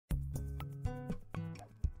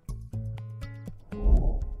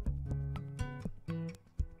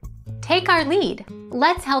Take our lead.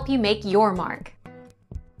 Let's help you make your mark.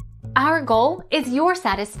 Our goal is your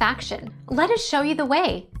satisfaction. Let us show you the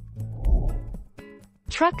way.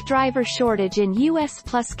 Truck driver shortage in US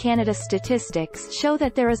plus Canada statistics show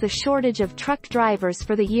that there is a shortage of truck drivers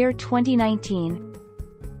for the year 2019.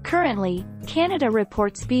 Currently, Canada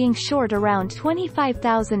reports being short around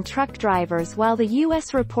 25,000 truck drivers while the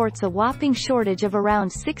US reports a whopping shortage of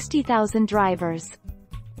around 60,000 drivers.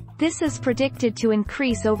 This is predicted to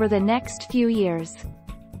increase over the next few years.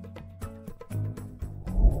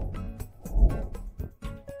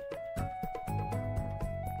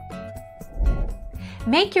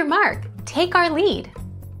 Make your mark. Take our lead.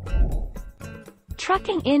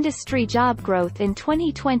 Trucking industry job growth in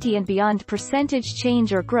 2020 and beyond. Percentage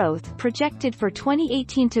change or growth projected for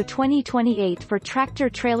 2018 to 2028 for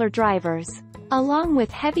tractor-trailer drivers, along with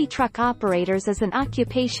heavy truck operators as an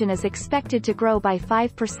occupation, is expected to grow by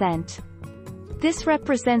 5%. This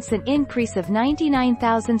represents an increase of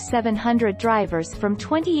 99,700 drivers from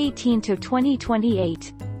 2018 to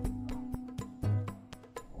 2028.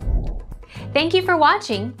 Thank you for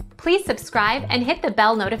watching. Please subscribe and hit the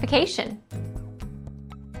bell notification.